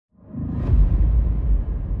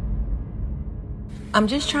I'm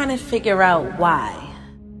just trying to figure out why.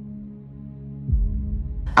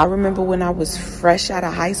 I remember when I was fresh out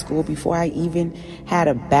of high school before I even had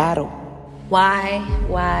a battle. Why?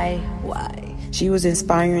 She was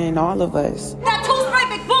inspiring all of us. That two-spray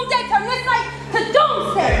big boom day from this night to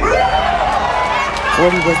doomsday.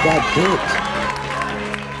 40 was that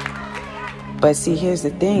bitch. But see, here's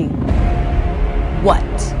the thing. What?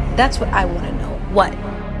 That's what I want to know. What?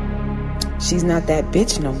 She's not that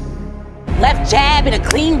bitch no more. Left jab and a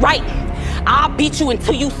clean right. I'll beat you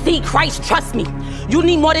until you see Christ, trust me. You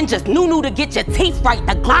need more than just Nunu to get your teeth right.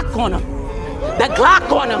 The Glock on him. The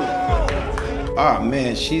Glock on him. Oh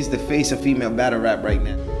man, she's the face of female battle rap right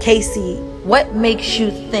now. Casey, what makes you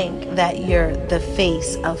think that you're the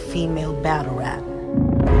face of female battle rap?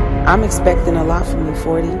 I'm expecting a lot from you,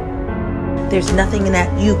 40. There's nothing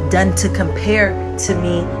that you've done to compare to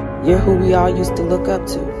me. You're who we all used to look up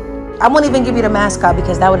to. I won't even give you the mascot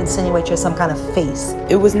because that would insinuate you're some kind of face.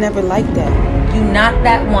 It was never like that. You not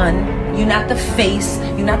that one. You not the face.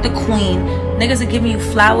 You not the queen. Niggas are giving you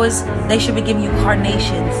flowers. They should be giving you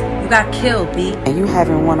carnations. You got killed, B. And you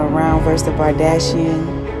haven't won a round versus the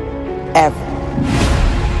Bardashian ever.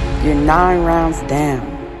 You're 9 rounds down.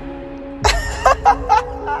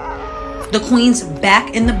 The queen's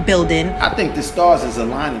back in the building. I think the stars is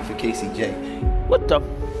aligning for KCJ. What the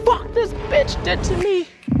fuck this bitch did to me?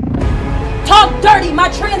 Talk dirty, my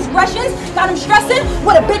transgressions got him stressing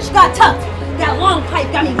what a bitch got tough. That long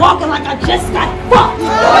pipe got me walking like I just got fucked.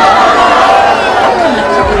 I'm coming to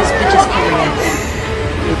cover this bitch's career.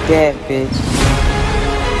 You're dead, bitch.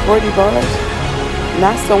 40 bars?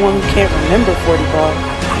 Not someone who can't remember 40 bars.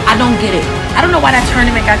 I don't get it. I don't know why that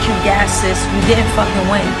tournament got you gas, sis. You didn't fucking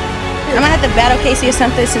win. I'm gonna have to battle Casey or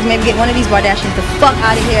something, so maybe get one of these Bardashians the fuck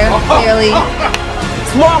out of here, clearly.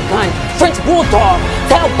 Small gun, French bulldog,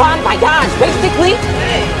 tell bon voyage, basically.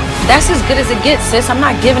 That's as good as it gets, sis. I'm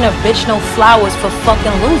not giving a bitch no flowers for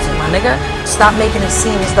fucking losing, my nigga. Stop making it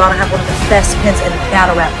seem as though I have one of the best pins in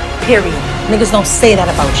battle rap, period. Niggas don't say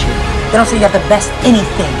that about you. They don't say you have the best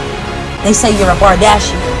anything. They say you're a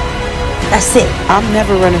Bardashian. That's it. I'm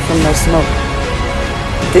never running from no smoke.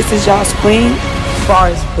 This is y'all's queen?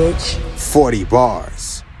 Bars, bitch. 40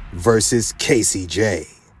 Bars versus KCJ.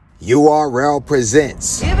 URL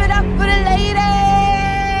presents Give it up for the lady!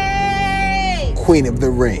 Queen of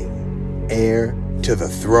the Ring, heir to the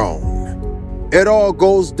throne. It all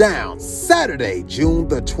goes down Saturday, June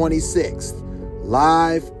the 26th,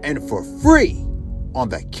 live and for free on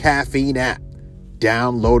the Caffeine app.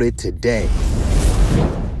 Download it today.